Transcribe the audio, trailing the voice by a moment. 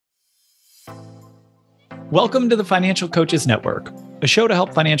Welcome to the Financial Coaches Network, a show to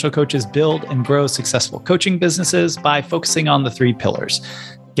help financial coaches build and grow successful coaching businesses by focusing on the three pillars: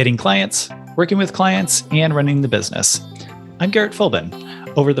 getting clients, working with clients, and running the business. I'm Garrett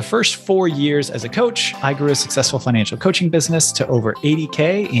Philbin. Over the first 4 years as a coach, I grew a successful financial coaching business to over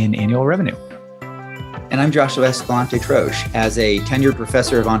 $80K in annual revenue. And I'm Joshua Escalante-Troche. As a tenured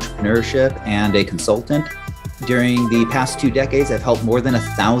professor of entrepreneurship and a consultant, during the past 2 decades, I've helped more than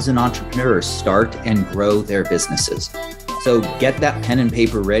 1,000 entrepreneurs start and grow their businesses. So get that pen and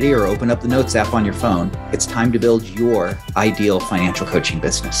paper ready or open up the Notes app on your phone. It's time to build your ideal financial coaching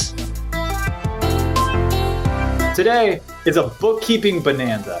business. Today is a bookkeeping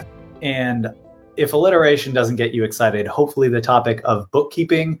bonanza. And if alliteration doesn't get you excited, hopefully the topic of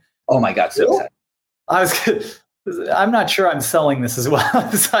bookkeeping. Oh my God, so excited. I'm not sure I'm selling this as well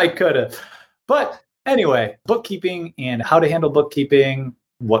as I could have. But anyway, bookkeeping and how to handle bookkeeping,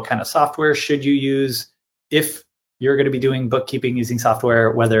 what kind of software should you use if you're going to be doing bookkeeping using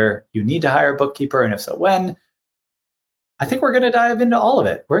software, whether you need to hire a bookkeeper, and if so, when. I think we're going to dive into all of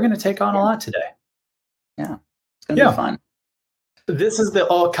it. We're going to take on a lot today. Yeah, it's going to be fun. This is the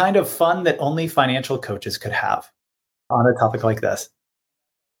all kind of fun that only financial coaches could have on a topic like this.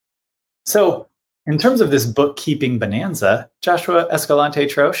 So in terms of this bookkeeping bonanza, Joshua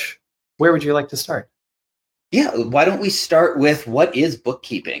Escalante-Troche, where would you like to start? Yeah, why don't we start with what is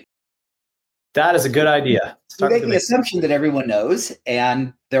bookkeeping? That is a good idea. We make the assumption that everyone knows,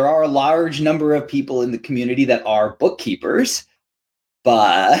 and there are a large number of people in the community that are bookkeepers,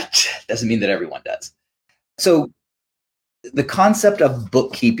 but doesn't mean that everyone does. So the concept of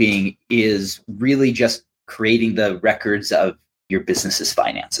bookkeeping is really just creating the records of your business's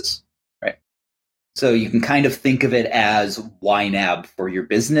finances. So you can kind of think of it as YNAB for your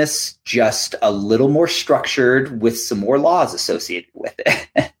business, just a little more structured with some more laws associated with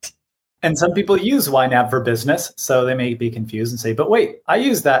it. And some people use YNAB for business, so they may be confused and say, but wait, I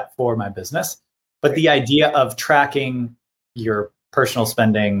use that for my business. But the idea of tracking your personal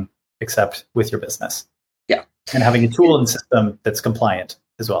spending, except with your business. Yeah. And having a tool and system that's compliant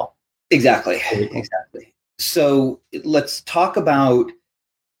as well. Exactly. So let's talk about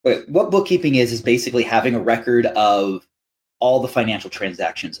what bookkeeping is basically having a record of all the financial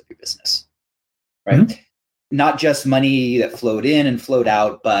transactions of your business, right? Mm-hmm. Not just money that flowed in and flowed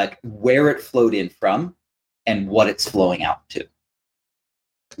out, but where it flowed in from and what it's flowing out to.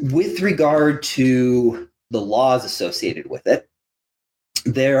 With regard to the laws associated with it,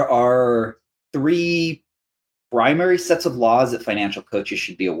 there are 3 primary sets of laws that financial coaches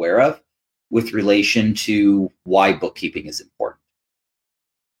should be aware of with relation to why bookkeeping is important.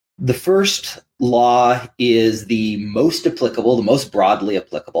 The first law is the most applicable, the most broadly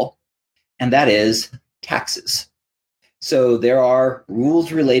applicable, and that is taxes. So there are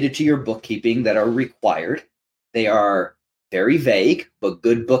rules related to your bookkeeping that are required. They are very vague, but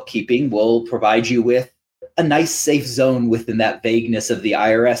good bookkeeping will provide you with a nice safe zone within that vagueness of the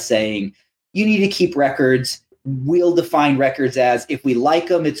IRS saying, you need to keep records. We'll define records as if we like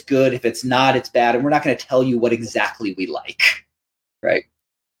them, it's good. If it's not, it's bad. And we're not going to tell you what exactly we like, right?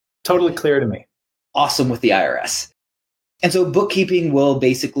 Totally clear to me. Awesome with the IRS. And so bookkeeping will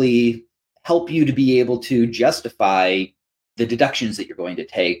basically help you to be able to justify the deductions that you're going to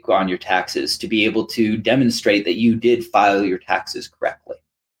take on your taxes, to be able to demonstrate that you did file your taxes correctly.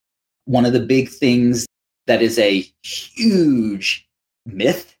 One of the big things that is a huge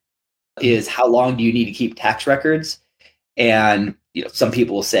myth is how long do you need to keep tax records? And some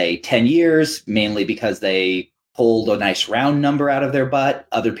people will say 10 years, mainly because they pulled a nice round number out of their butt.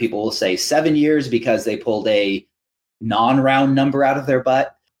 Other people will say 7 years because they pulled a non-round number out of their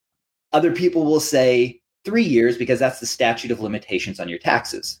butt. Other people will say 3 years because that's the statute of limitations on your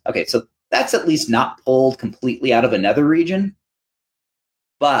taxes. Okay, so that's at least not pulled completely out of another region,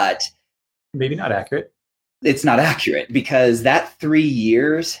 but maybe not accurate. It's not accurate because that 3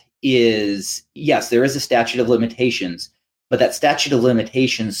 years is, yes, there is a statute of limitations, but that statute of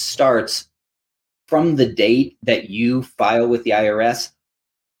limitations starts from the date that you file with the IRS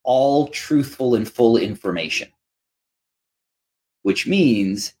all truthful and full information, which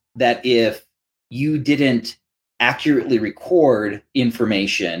means that if you didn't accurately record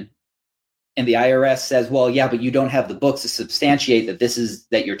information and the IRS says, well, yeah, but you don't have the books to substantiate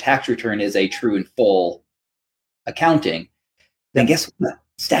that your tax return is a true and full accounting, then guess what?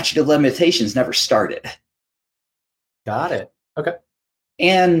 Statute of limitations never started. Got it. Okay.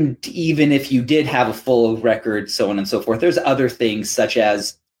 And even if you did have a full record, so on and so forth, there's other things such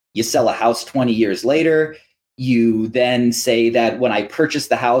as you sell a house 20 years later, you then say that when I purchased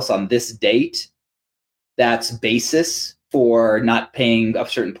the house on this date, that's basis for not paying a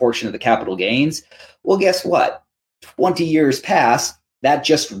certain portion of the capital gains. Well, guess what? 20 years past, that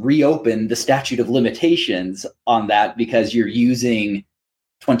just reopened the statute of limitations on that because you're using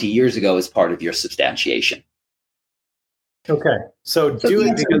 20 years ago as part of your substantiation. Okay. So do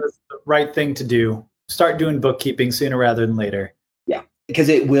it because it's the right thing to do. Start doing bookkeeping sooner rather than later. Yeah, because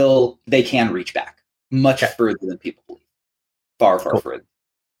they can reach back much further than people believe. Far further.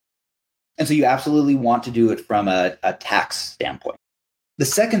 And so you absolutely want to do it from a tax standpoint. The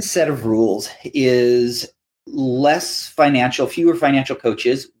second set of rules is fewer financial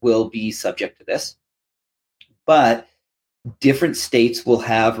coaches will be subject to this, but different states will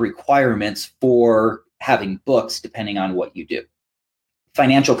have requirements for having books depending on what you do.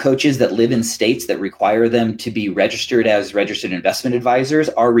 Financial coaches that live in states that require them to be registered as registered investment advisors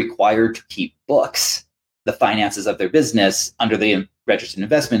are required to keep books, the finances of their business, under the registered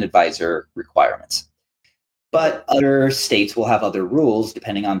investment advisor requirements. But other states will have other rules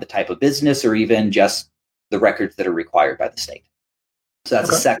depending on the type of business or even just the records that are required by the state. So that's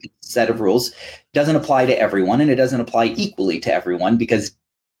a second set of rules. It doesn't apply to everyone, and it doesn't apply equally to everyone because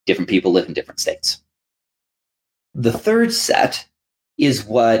different people live in different states. The third set is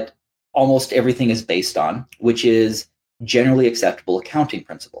what almost everything is based on, which is generally acceptable accounting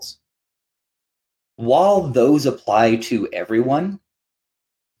principles. While those apply to everyone,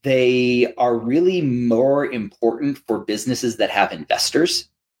 they are really more important for businesses that have investors.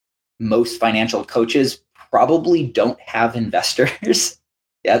 Most financial coaches probably don't have investors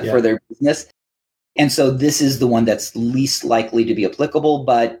for their business. And so this is the one that's least likely to be applicable.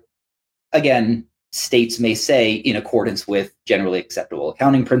 But again, states may say in accordance with generally acceptable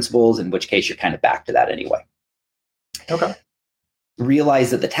accounting principles, in which case you're kind of back to that anyway. Okay.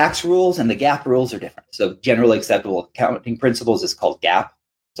 Realize that the tax rules and the GAAP rules are different. So generally acceptable accounting principles is called GAAP.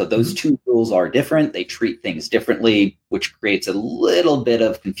 So those two rules are different. They treat things differently, which creates a little bit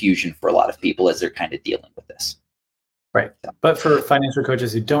of confusion for a lot of people as they're kind of dealing with this. Right. But for financial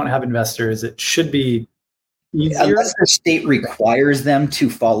coaches who don't have investors, it should be easier. Unless the state requires them to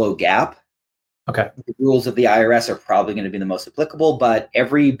follow GAAP. Okay. The rules of the IRS are probably going to be the most applicable, but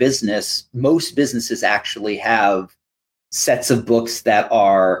most businesses actually have sets of books that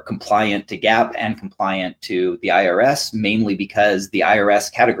are compliant to GAAP and compliant to the IRS, mainly because the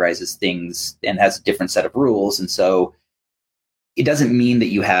IRS categorizes things and has a different set of rules. And so it doesn't mean that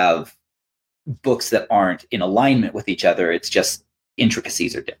you have books that aren't in alignment with each other. It's just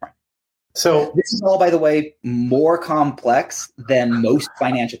intricacies are different. So this is all, by the way, more complex than most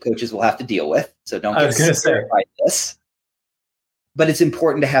financial coaches will have to deal with. So don't get scared by this. But it's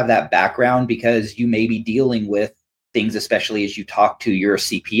important to have that background because you may be dealing with things, especially as you talk to your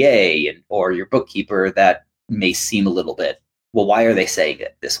CPA or your bookkeeper, that may seem a little bit, well, why are they saying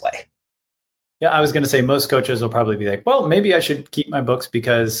it this way? Yeah, I was going to say most coaches will probably be like, well, maybe I should keep my books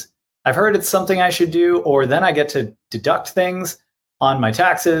because I've heard it's something I should do, or then I get to deduct things on my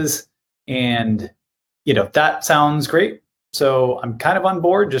taxes. And, that sounds great. So I'm kind of on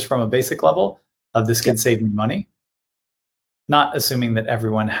board just from a basic level of this can save me money. Not assuming that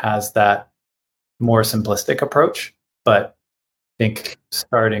everyone has that more simplistic approach, but I think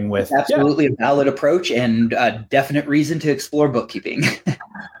starting with absolutely a valid approach and a definite reason to explore bookkeeping.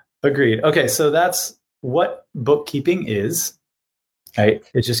 Agreed. Okay, so that's what bookkeeping is, right?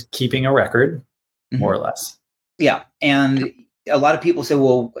 It's just keeping a record, more or less. Yeah, and a lot of people say,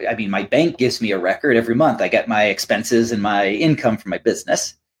 well, I mean, my bank gives me a record every month. I get my expenses and my income from my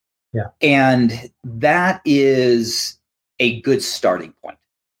business. Yeah. And that is a good starting point.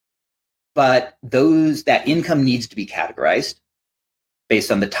 But that income needs to be categorized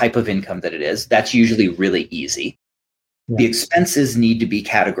based on the type of income that it is. That's usually really easy. Yeah. The expenses need to be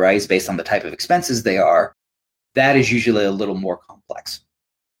categorized based on the type of expenses they are. That is usually a little more complex.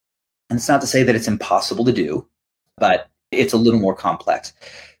 And it's not to say that it's impossible to do, but it's a little more complex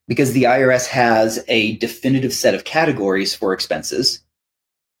because the IRS has a definitive set of categories for expenses.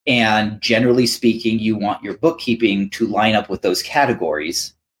 And generally speaking, you want your bookkeeping to line up with those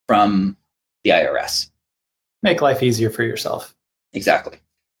categories from the IRS. Make life easier for yourself. Exactly.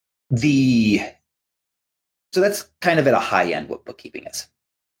 So that's kind of at a high end what bookkeeping is.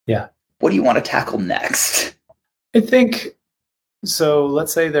 Yeah. What do you want to tackle next? I think, so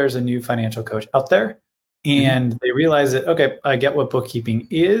let's say there's a new financial coach out there and they realize that, okay, I get what bookkeeping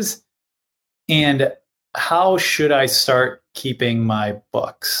is. And how should I start keeping my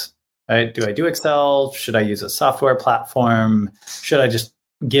books? Right? Do I do Excel? Should I use a software platform? Should I just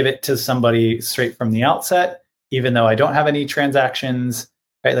give it to somebody straight from the outset, even though I don't have any transactions?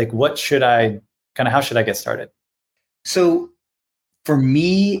 Right? Like, how should I get started? So For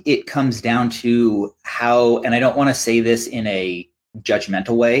me, it comes down to how, and I don't want to say this in a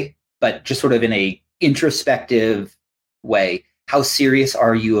judgmental way, but just sort of in a introspective way, how serious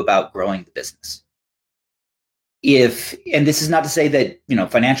are you about growing the business? And this is not to say that,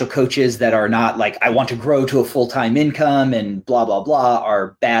 financial coaches that are not like, I want to grow to a full-time income and blah, blah, blah,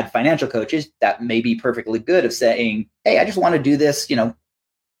 are bad financial coaches. That may be perfectly good of saying, hey, I just want to do this,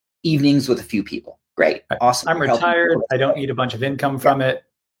 evenings with a few people. Great. Awesome. I'm retired. I don't need a bunch of income from it.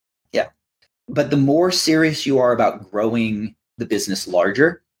 Yeah. But the more serious you are about growing the business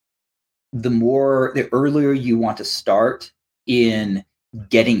larger, the earlier you want to start in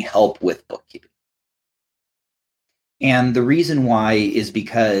getting help with bookkeeping. And the reason why is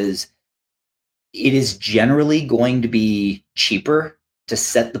because it is generally going to be cheaper to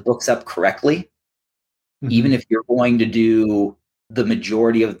set the books up correctly, even if you're going to do the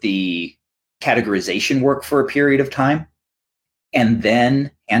majority of the categorization work for a period of time and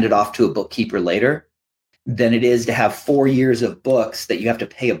then hand it off to a bookkeeper later, than it is to have 4 years of books that you have to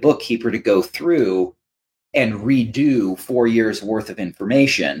pay a bookkeeper to go through and redo 4 years worth of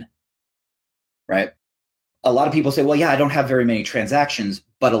information, right? A lot of people say, well, yeah, I don't have very many transactions,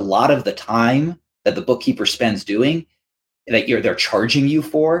 but a lot of the time that the bookkeeper spends doing that they're charging you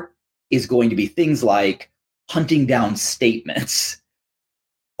for is going to be things like hunting down statements,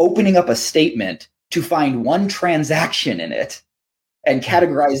 opening up a statement to find one transaction in it and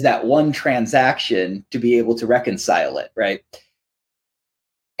categorize that one transaction to be able to reconcile it, right?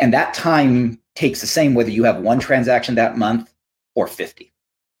 And that time takes the same whether you have one transaction that month or 50.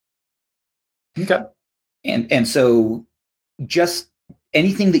 Okay. And so just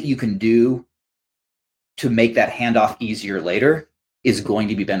anything that you can do to make that handoff easier later is going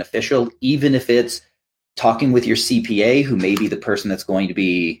to be beneficial, even if it's talking with your CPA, who may be the person that's going to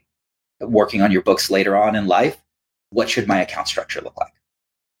be working on your books later on in life. What should my account structure look like?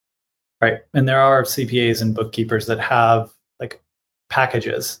 Right. And there are CPAs and bookkeepers that have like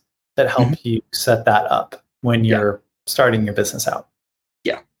packages that help you set that up when you're starting your business out.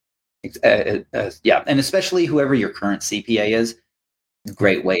 Yeah. And especially whoever your current CPA is,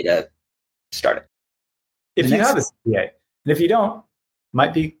 great way to start it. If you have a CPA, and if you don't,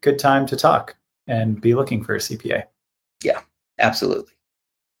 might be a good time to talk and be looking for a CPA. Yeah, absolutely.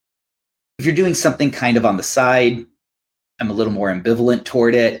 If you're doing something kind of on the side, I'm a little more ambivalent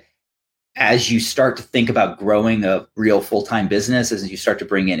toward it. As you start to think about growing a real full-time business, as you start to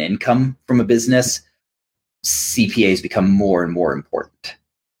bring in income from a business, CPAs become more and more important.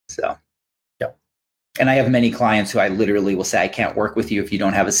 So, and I have many clients who I literally will say, I can't work with you if you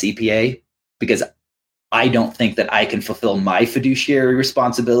don't have a CPA, because I don't think that I can fulfill my fiduciary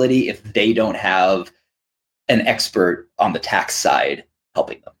responsibility if they don't have an expert on the tax side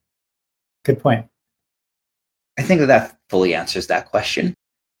helping them. Good point. I think that fully answers that question.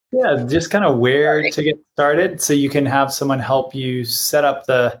 Yeah, just kind of where to get started so you can have someone help you set up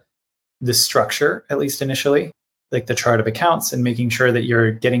the structure, at least initially, like the chart of accounts, and making sure that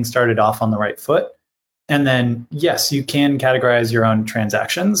you're getting started off on the right foot. And then, yes, you can categorize your own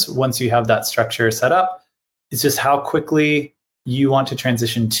transactions once you have that structure set up. It's just how quickly you want to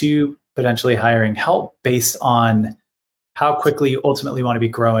transition to potentially hiring help based on how quickly you ultimately want to be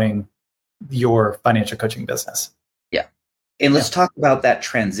growing your financial coaching business. Yeah. And let's talk about that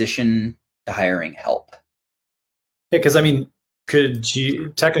transition to hiring help. Yeah, because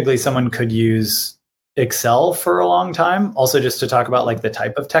technically someone could use Excel for a long time, also just to talk about like the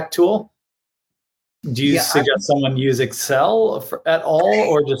type of tech tool. Do you suggest someone use Excel at all,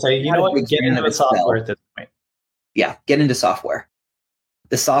 or just say, you know what, get into the software at this point? Yeah, get into software.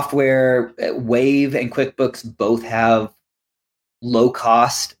 The software, Wave and QuickBooks, both have low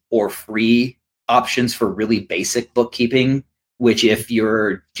cost or free options for really basic bookkeeping, which if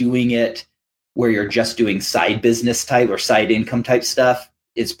you're doing it where you're just doing side business type or side income type stuff,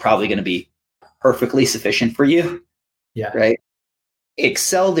 it's probably going to be perfectly sufficient for you. Yeah. Right.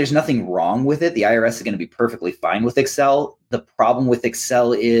 Excel, there's nothing wrong with it. The IRS is going to be perfectly fine with Excel. The problem with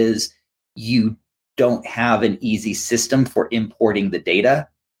Excel is you don't have an easy system for importing the data.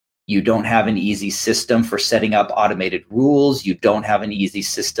 You don't have an easy system for setting up automated rules. You don't have an easy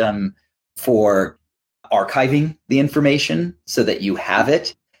system for archiving the information so that you have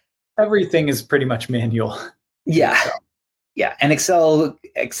it. Everything is pretty much manual. Yeah. Yeah. And Excel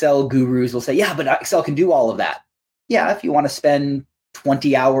gurus will say, yeah, but Excel can do all of that. Yeah, if you want to spend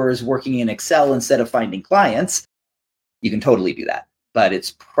 20 hours working in Excel instead of finding clients, you can totally do that, but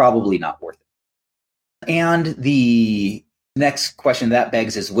it's probably not worth it. And the next question that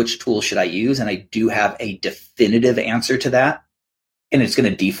begs is, which tool should I use? And I do have a definitive answer to that, and it's going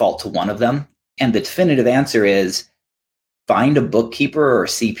to default to one of them. And the definitive answer is find a bookkeeper or a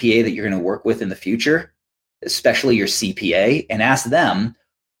CPA that you're going to work with in the future, especially your CPA, and ask them,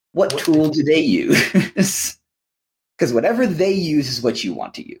 what tool do they use? Because whatever they use is what you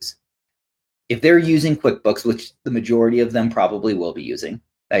want to use. If they're using QuickBooks, which the majority of them probably will be using,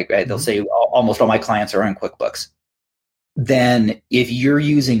 like, right, they'll say almost all my clients are in QuickBooks. Then if you're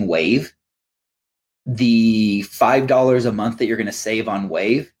using Wave, the $5 a month that you're going to save on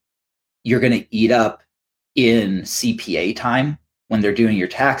Wave, you're going to eat up in CPA time when they're doing your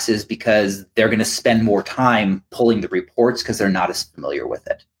taxes, because they're going to spend more time pulling the reports because they're not as familiar with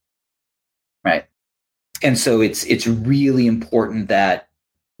it. Right. And so it's really important that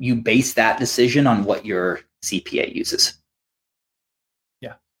you base that decision on what your CPA uses.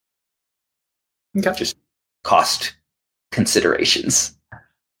 Yeah. Okay. Just cost considerations.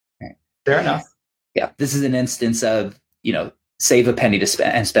 Right. Fair enough. Yeah. This is an instance of, save a penny to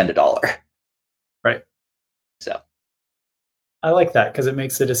spend and spend $1. Right. So I like that, because it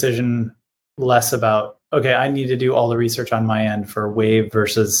makes the decision less about, okay, I need to do all the research on my end for Wave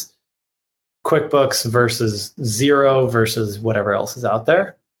versus QuickBooks versus Xero versus whatever else is out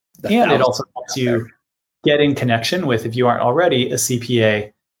there. And it also helps you get in connection with, if you aren't already, a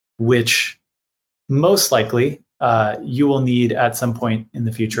CPA, which most likely you will need at some point in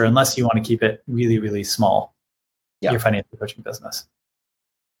the future, unless you want to keep it really, really small, your financial coaching business.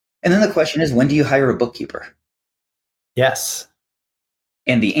 And then the question is, when do you hire a bookkeeper? Yes.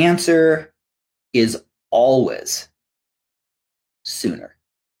 And the answer is always sooner.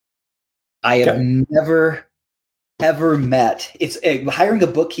 I have never, ever met, hiring a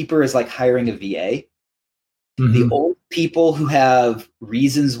bookkeeper is like hiring a VA. Mm-hmm. The only people who have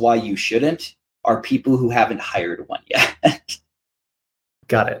reasons why you shouldn't are people who haven't hired one yet.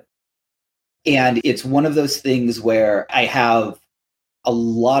 Got it. And it's one of those things where I have a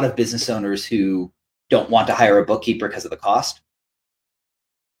lot of business owners who don't want to hire a bookkeeper because of the cost.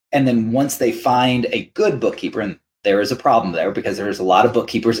 And then once they find a good bookkeeper, and there is a problem there because there's a lot of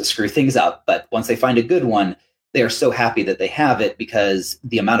bookkeepers that screw things up, but once they find a good one, they are so happy that they have it, because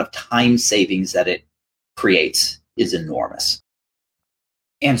the amount of time savings that it creates is enormous.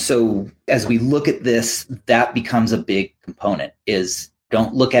 And so as we look at this, that becomes a big component, is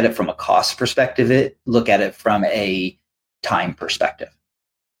don't look at it from a cost perspective, look at it from a time perspective.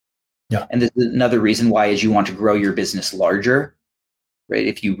 Yeah. And this is another reason why, as you want to grow your business larger, right?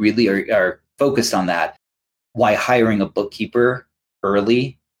 If you really are focused on that, why hiring a bookkeeper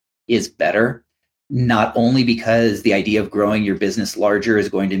early is better. Not only because the idea of growing your business larger is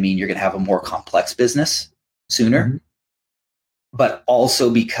going to mean you're going to have a more complex business sooner, but also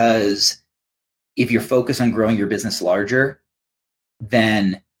because if you're focused on growing your business larger,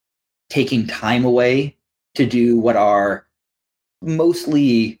 then taking time away to do what are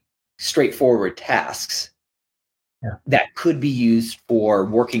mostly straightforward tasks that could be used for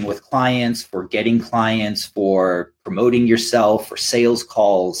working with clients, for getting clients, for promoting yourself, for sales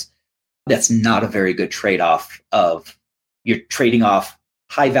calls, that's not a very good trade-off. You're trading off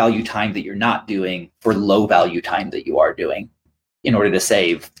high value time that you're not doing for low value time that you are doing in order to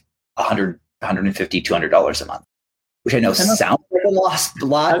save $100, $150, $200 a month, which I know sounds like a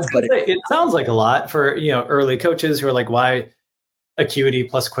lot, but it sounds like a lot for early coaches who are like, why Acuity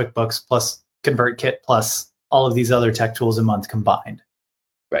plus QuickBooks plus ConvertKit plus all of these other tech tools a month combined.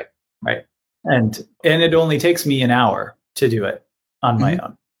 Right. And it only takes me an hour to do it on my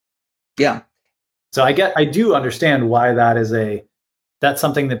own. Yeah. So I do understand why that's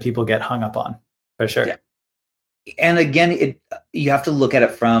something that people get hung up on, for sure. Yeah. And again, you have to look at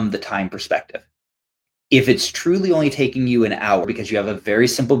it from the time perspective. If it's truly only taking you an hour because you have a very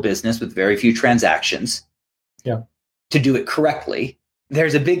simple business with very few transactions, to do it correctly,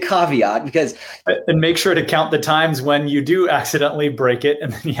 there's a big caveat, because and make sure to count the times when you do accidentally break it,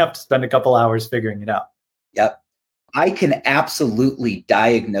 and then you have to spend a couple hours figuring it out. Yep. I can absolutely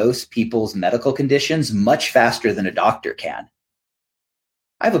diagnose people's medical conditions much faster than a doctor can.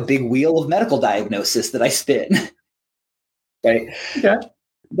 I have a big wheel of medical diagnosis that I spin. Right? Okay.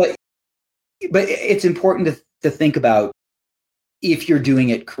 But it's important to think about if you're doing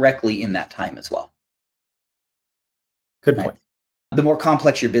it correctly in that time as well. Good point. The more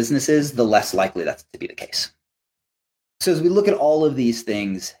complex your business is, the less likely that's to be the case. So as we look at all of these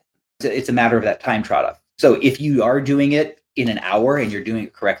things, it's a matter of that time trade-off. So if you are doing it in an hour and you're doing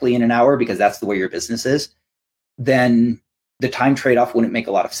it correctly in an hour because that's the way your business is, then the time trade-off wouldn't make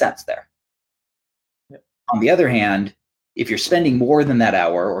a lot of sense there. Yep. On the other hand, if you're spending more than that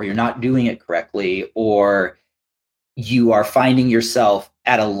hour, or you're not doing it correctly, or you are finding yourself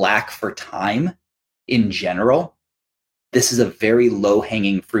at a lack for time in general, this is a very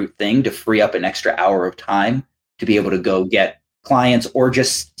low-hanging fruit thing to free up an extra hour of time to be able to go get clients or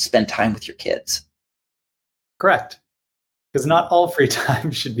just spend time with your kids. Correct. Because not all free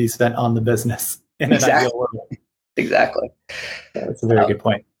time should be spent on the business in an ideal world. Exactly. That's a very good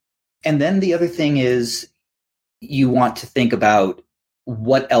point. And then the other thing is you want to think about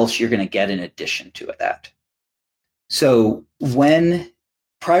what else you're going to get in addition to that. So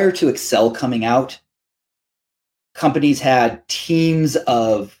prior to Excel coming out, companies had teams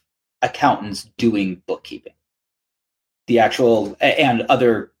of accountants doing bookkeeping. The actual and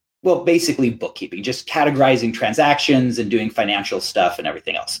other, well, basically bookkeeping, just categorizing transactions and doing financial stuff and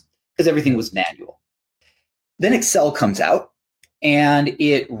everything else, because everything was manual. Then Excel comes out and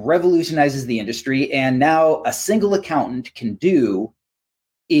it revolutionizes the industry. And now a single accountant can do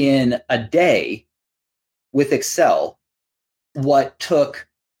in a day with Excel what took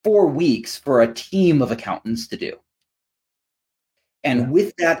 4 weeks for a team of accountants to do. And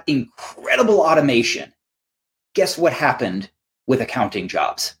with that incredible automation, guess what happened with accounting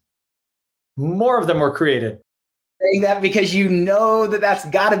jobs? More of them were created. Saying that because you know that that's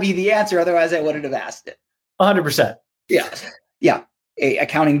got to be the answer. Otherwise, I wouldn't have asked it. 100%. Yeah.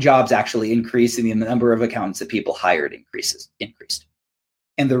 Accounting jobs actually increased, and the number of accountants that people hired increased.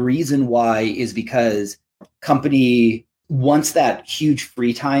 And the reason why is because once that huge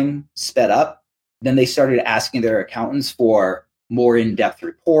free time sped up, then they started asking their accountants for more in-depth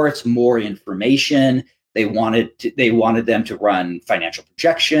reports, more information. They wanted them to run financial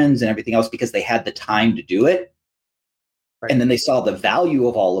projections and everything else because they had the time to do it. Right. And then they saw the value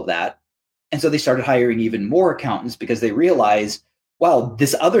of all of that. And so they started hiring even more accountants because they realized, well,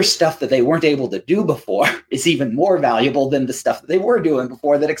 this other stuff that they weren't able to do before is even more valuable than the stuff that they were doing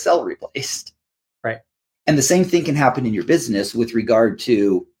before that Excel replaced. Right. And the same thing can happen in your business with regard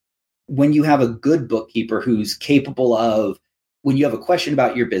to when you have a good bookkeeper who's capable of, when you have a question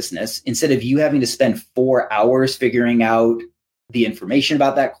about your business, instead of you having to spend 4 hours figuring out the information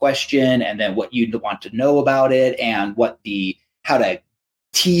about that question and then what you want to know about it and how to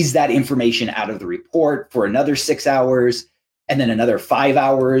tease that information out of the report for another 6 hours and then another 5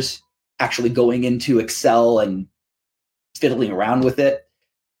 hours actually going into Excel and fiddling around with it,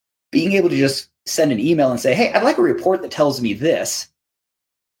 being able to just send an email and say, hey, I'd like a report that tells me this.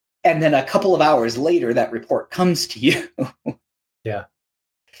 And then a couple of hours later, that report comes to you.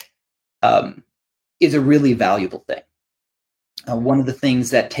 Is a really valuable thing. One of the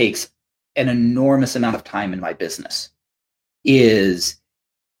things that takes an enormous amount of time in my business is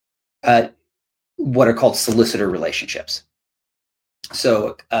what are called solicitor relationships.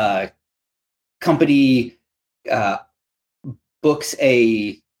 So company books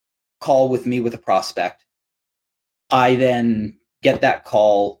a call with me with a prospect. I then get that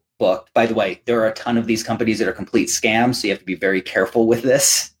call booked. By the way, there are a ton of these companies that are complete scams, so you have to be very careful with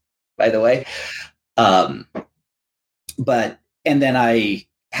this, by the way. And then I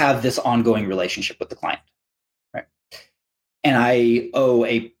have this ongoing relationship with the client, right? And I owe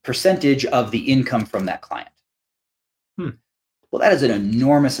a percentage of the income from that client. Well, that is an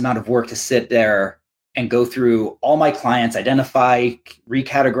enormous amount of work to sit there and go through all my clients, identify,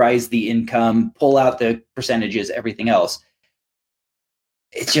 recategorize the income, pull out the percentages, everything else.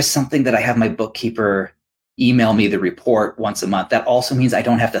 It's just something that I have my bookkeeper email me the report once a month. That also means I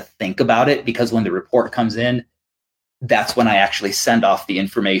don't have to think about it, because when the report comes in, that's when I actually send off the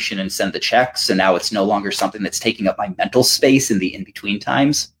information and send the check. So now it's no longer something that's taking up my mental space in the in-between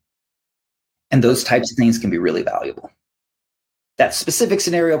times. And those types of things can be really valuable. That specific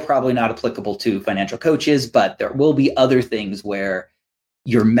scenario, probably not applicable to financial coaches, but there will be other things where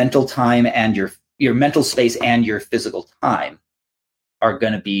your mental time and your mental space and your physical time are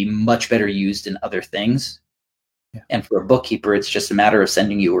going to be much better used in other things. Yeah. And for a bookkeeper, it's just a matter of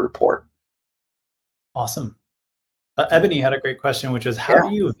sending you a report. Awesome. Ebony had a great question, which is, how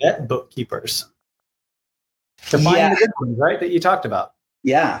do you vet bookkeepers to find the good ones, right, that you talked about?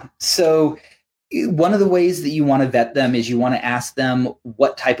 Yeah. So one of the ways that you want to vet them is you want to ask them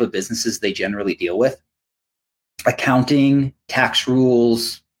what type of businesses they generally deal with. Accounting, tax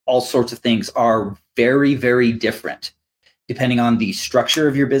rules, all sorts of things are very, very different depending on the structure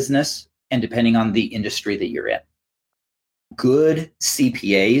of your business and depending on the industry that you're in. Good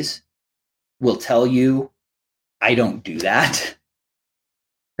CPAs will tell you, I don't do that,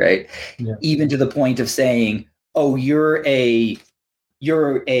 right? Yeah. Even to the point of saying, oh, you're a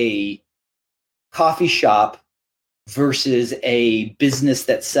coffee shop versus a business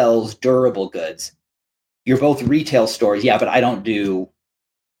that sells durable goods. You're both retail stores. Yeah, but I don't do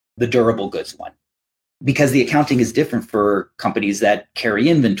the durable goods one, because the accounting is different for companies that carry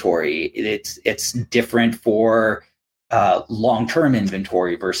inventory. It's different for long-term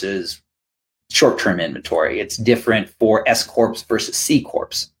inventory versus short-term inventory. It's different for S corps versus C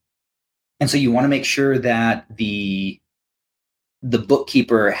corps. And so you want to make sure that the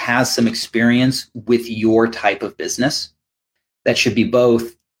bookkeeper has some experience with your type of business. That should be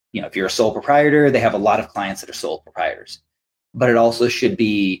both, if you're a sole proprietor, they have a lot of clients that are sole proprietors. But it also should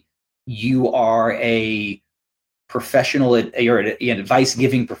be you are a professional, you're an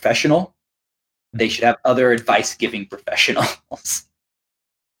advice-giving professional. They should have other advice-giving professionals.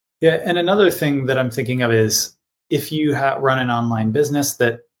 Yeah, and another thing that I'm thinking of is if you run an online business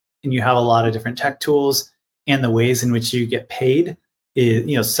and you have a lot of different tech tools, and the ways in which you get paid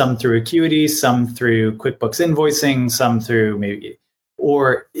is, some through Acuity, some through QuickBooks invoicing, some through maybe,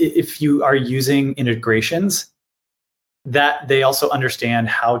 or if you are using integrations, that they also understand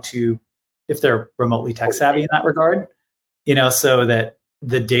how to, if they're remotely tech savvy in that regard, so that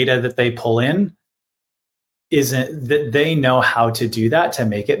the data that they pull in isn't that they know how to do that to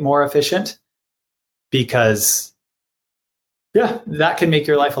make it more efficient, because that can make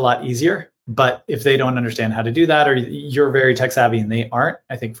your life a lot easier. But if they don't understand how to do that, or you're very tech savvy and they aren't,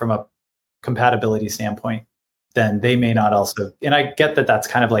 I think from a compatibility standpoint, then they may not also. And I get that that's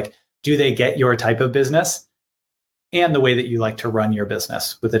kind of like, do they get your type of business and the way that you like to run your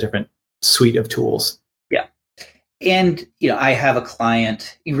business with a different suite of tools? Yeah. And, I have a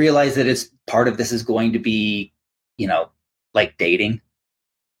client, you realize that it's part of this is going to be, like dating.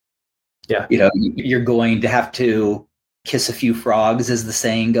 Yeah. You're going to have to kiss a few frogs, as the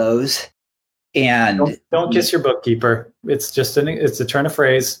saying goes. And don't kiss your bookkeeper. It's just it's a turn of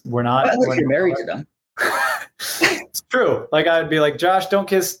phrase. We're not. If you're married to them. It's true. Like I'd be like, Josh, don't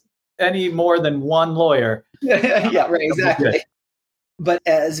kiss any more than one lawyer. Yeah, right. Exactly. But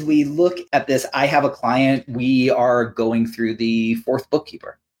as we look at this, I have a client. We are going through the fourth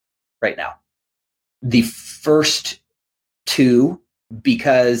bookkeeper right now. The first two,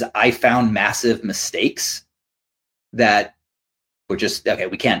 because I found massive mistakes that were just, okay,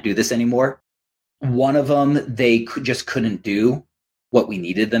 we can't do this anymore. One of them, they just couldn't do what we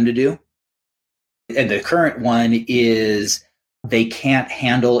needed them to do. And the current one is they can't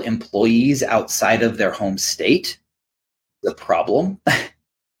handle employees outside of their home state. The problem.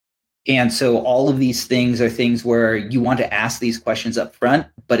 And so all of these things are things where you want to ask these questions up front,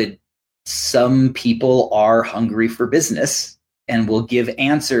 but some people are hungry for business and will give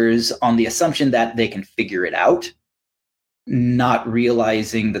answers on the assumption that they can figure it out, not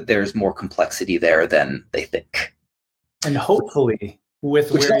realizing that there's more complexity there than they think. And hopefully, which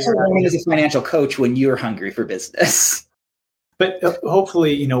is also learning as a financial coach when you're hungry for business. But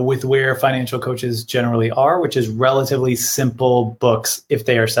hopefully, with where financial coaches generally are, which is relatively simple books if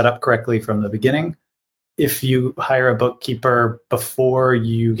they are set up correctly from the beginning. If you hire a bookkeeper before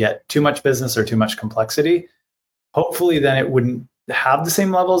you get too much business or too much complexity, hopefully then it wouldn't have the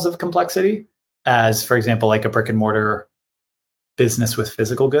same levels of complexity as, for example, like a brick and mortar business with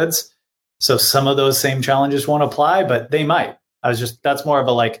physical goods. So some of those same challenges won't apply, but they might. That's more of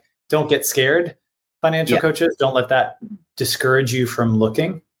a like, don't get scared, financial coaches. Don't let that discourage you from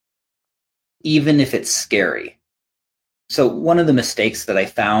looking. Even if it's scary. So one of the mistakes that I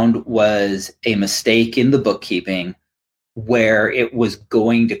found was a mistake in the bookkeeping where it was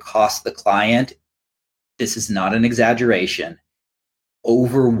going to cost the client, this is not an exaggeration,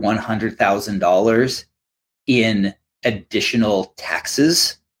 over $100,000 in additional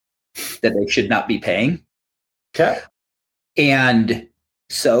taxes that they should not be paying. Okay. And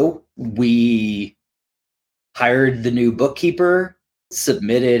so we hired the new bookkeeper,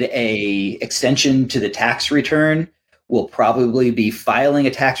 submitted a extension to the tax return. We'll probably be filing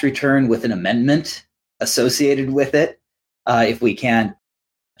a tax return with an amendment associated with it if we can't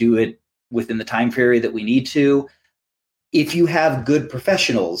do it within the time period that we need to. If you have good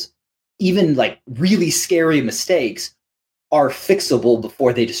professionals, even like really scary mistakes are fixable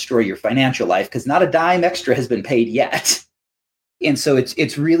before they destroy your financial life, because not a dime extra has been paid yet. And so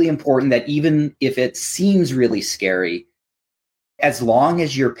it's really important that even if it seems really scary, as long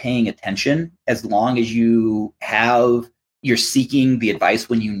as you're paying attention, as long as you're seeking the advice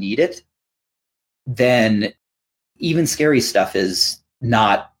when you need it, then even scary stuff is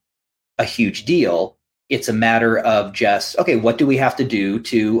not a huge deal. It's a matter of just, okay, what do we have to do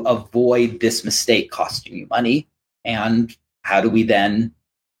to avoid this mistake costing you money? And how do we then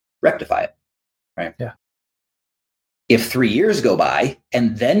rectify it? Right? Yeah. If 3 years go by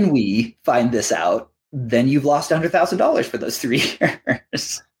and then we find this out, then you've lost $100,000 for those 3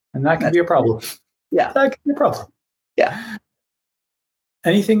 years. And that can be a problem. Yeah. That can be a problem. Yeah.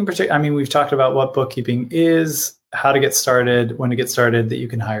 Anything in particular? I mean, we've talked about what bookkeeping is, how to get started, when to get started, that you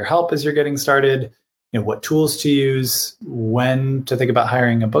can hire help as you're getting started, what tools to use, when to think about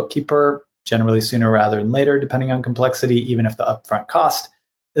hiring a bookkeeper. generally sooner rather than later, depending on complexity, even if the upfront cost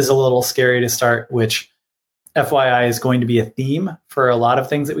is a little scary to start, which FYI is going to be a theme for a lot of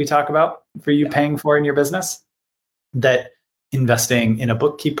things that we talk about for you paying for in your business. That investing in a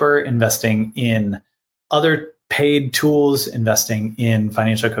bookkeeper, investing in other paid tools, investing in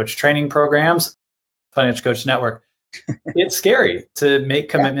financial coach training programs, Financial Coach Network, it's scary to make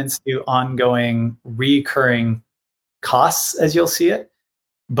commitments to ongoing, recurring costs as you'll see it.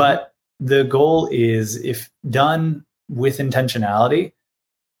 But the goal is, if done with intentionality,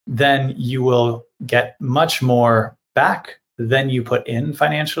 then you will get much more back than you put in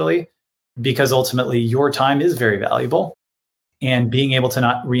financially, because ultimately your time is very valuable. And being able to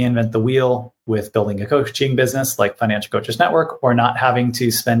not reinvent the wheel with building a coaching business like Financial Coaches Network, or not having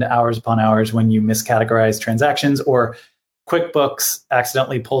to spend hours upon hours when you miscategorize transactions, or QuickBooks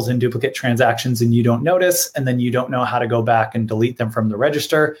accidentally pulls in duplicate transactions and you don't notice, and then you don't know how to go back and delete them from the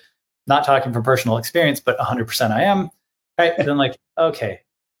register. Not talking from personal experience, but 100% I am. Right? Then like, okay,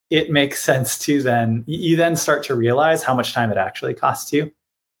 it makes sense to then, you then start to realize how much time it actually costs you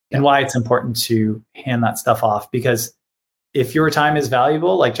and why it's important to hand that stuff off. Because if your time is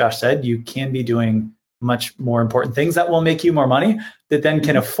valuable, like Josh said, you can be doing much more important things that will make you more money, that then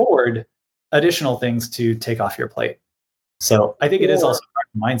can afford additional things to take off your plate. So I think it is also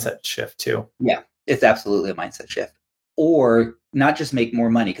a mindset shift too. Yeah, it's absolutely a mindset shift. Or not just make more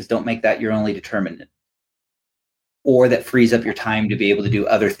money, because don't make that your only determinant. Or that frees up your time to be able to do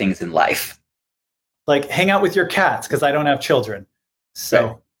other things in life. Like hang out with your cats, because I don't have children.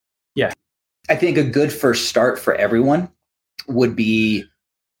 So yeah. I think a good first start for everyone would be,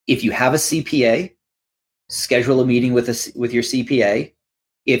 if you have a CPA, schedule a meeting with your CPA.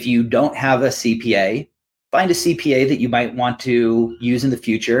 If you don't have a CPA, find a CPA that you might want to use in the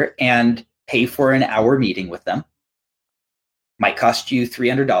future and pay for an hour meeting with them. Might cost you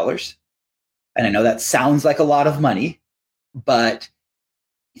 $300. And I know that sounds like a lot of money, but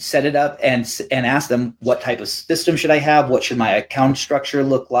set it up and ask them, what type of system should I have? What should my account structure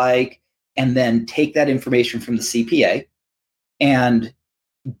look like? And then take that information from the CPA and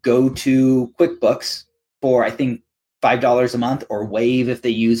go to QuickBooks for, I think, $5 a month, or Wave if they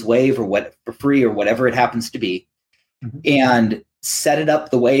use Wave, or what, for free, or whatever it happens to be, and set it up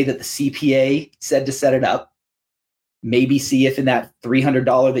the way that the CPA said to set it up. Maybe see if in that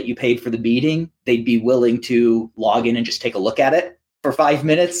 $300 that you paid for the meeting, they'd be willing to log in and just take a look at it for 5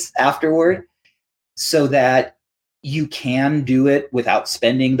 minutes afterward, so that you can do it without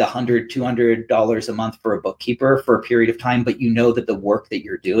spending the $100, $200 a month for a bookkeeper for a period of time. But you know that the work that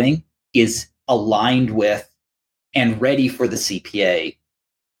you're doing is aligned with and ready for the CPA,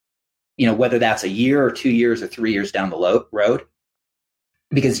 whether that's a year or 2 years or 3 years down the road.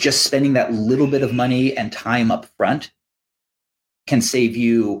 Because just spending that little bit of money and time up front can save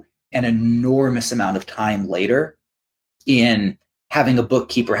you an enormous amount of time later in having a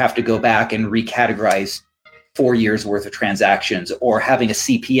bookkeeper have to go back and recategorize 4 years worth of transactions, or having a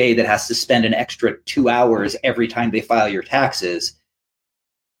CPA that has to spend an extra 2 hours every time they file your taxes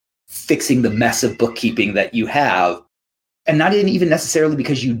fixing the mess of bookkeeping that you have. And not even necessarily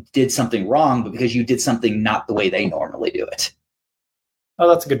because you did something wrong, but because you did something not the way they normally do it. Oh,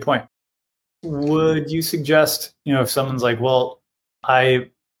 that's a good point. Would you suggest, if someone's like, well, I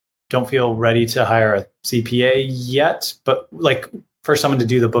don't feel ready to hire a CPA yet, but like for someone to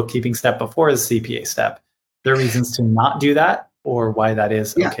do the bookkeeping step before the CPA step, there are reasons to not do that, or why that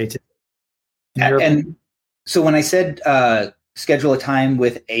is okay to do? And so when I said schedule a time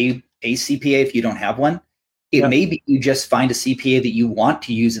with a CPA, if you don't have one, it may be you just find a CPA that you want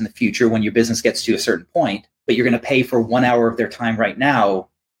to use in the future when your business gets to a certain point, but you're going to pay for 1 hour of their time right now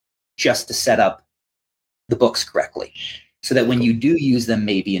just to set up the books correctly, so that when you do use them,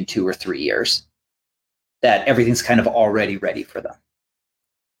 maybe in 2 or 3 years, that everything's kind of already ready for them.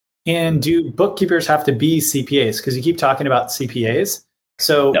 And do bookkeepers have to be CPAs? Because you keep talking about CPAs.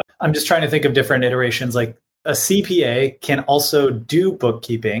 So I'm just trying to think of different iterations. Like a CPA can also do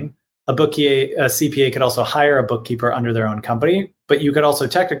bookkeeping. A CPA could also hire a bookkeeper under their own company, but you could also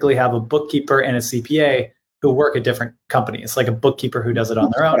technically have a bookkeeper and a CPA who work at different companies, like a bookkeeper who does it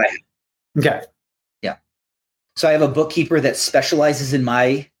on their own. Okay. Yeah. So I have a bookkeeper that specializes in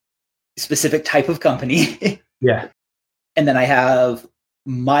my specific type of company. Yeah. And then I have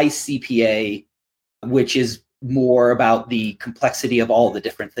my CPA, which is more about the complexity of all the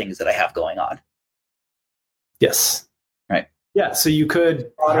different things that I have going on. Yes. Right. Yeah. So you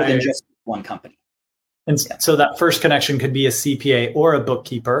could broader than just one company. And so that first connection could be a CPA or a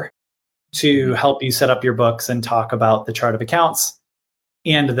bookkeeper to help you set up your books and talk about the chart of accounts.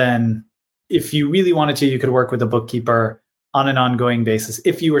 And then if you really wanted to, you could work with a bookkeeper on an ongoing basis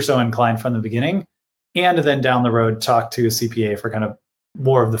if you were so inclined from the beginning. And then down the road, talk to a CPA for kind of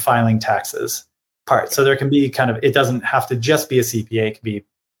more of the filing taxes part. So there can be kind of, it doesn't have to just be a CPA. It can be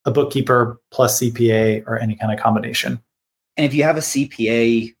a bookkeeper plus CPA or any kind of combination. And if you have a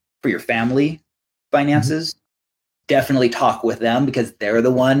CPA for your family finances, definitely talk with them, because they're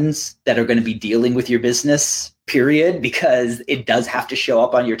the ones that are going to be dealing with your business, period, because it does have to show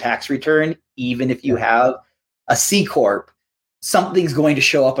up on your tax return. Even if you have a C Corp, something's going to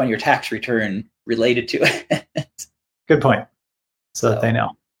show up on your tax return related to it. Good point. So that they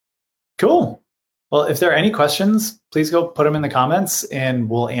know. Cool. Well, if there are any questions, please go put them in the comments and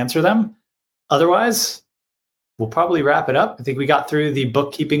we'll answer them. Otherwise, we'll probably wrap it up. I think we got through the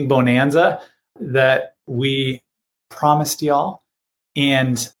bookkeeping bonanza that we promised y'all.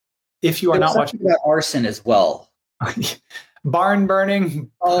 And if you are not watching about arson as well, barn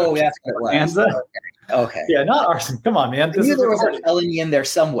burning. Oh, that's what it was. Bonanza. Okay. Yeah, not arson. Come on, man. This there was a felony in there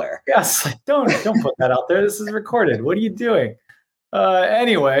somewhere. Yes. Don't put that out there. This is recorded. What are you doing?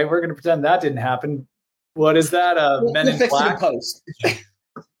 Anyway, we're going to pretend that didn't happen. What is that? Men in Black? Post.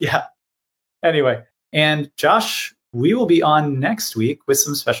 Yeah. Anyway, and Josh, we will be on next week with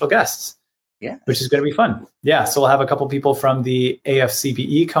some special guests. Yeah. Which is going to be fun. Yeah. So we'll have a couple people from the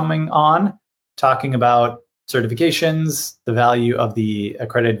AFCPE coming on talking about certifications, the value of the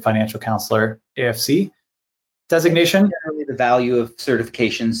Accredited Financial Counselor AFC designation. And generally the value of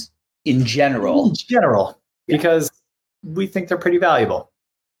certifications in general. Because we think they're pretty valuable.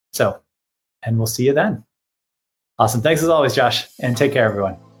 So, and we'll see you then. Awesome. Thanks as always, Josh, and take care,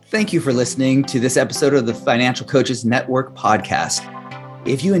 everyone. Thank you for listening to this episode of the Financial Coaches Network podcast.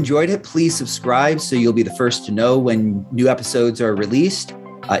 If you enjoyed it, please subscribe so you'll be the first to know when new episodes are released.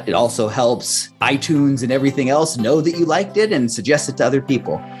 It also helps iTunes and everything else know that you liked it and suggest it to other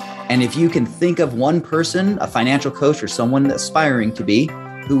people. And if you can think of one person, a financial coach or someone aspiring to be,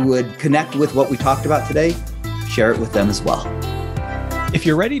 who would connect with what we talked about today, share it with them as well. If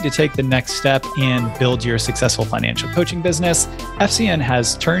you're ready to take the next step and build your successful financial coaching business, FCN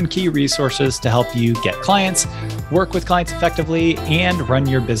has turnkey resources to help you get clients, work with clients effectively, and run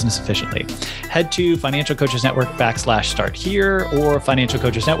your business efficiently. Head to Financial Coaches Network /start here or Financial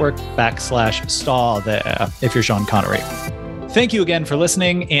Coaches Network /stall if you're Sean Connery. Thank you again for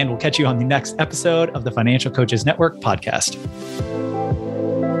listening, and we'll catch you on the next episode of the Financial Coaches Network podcast.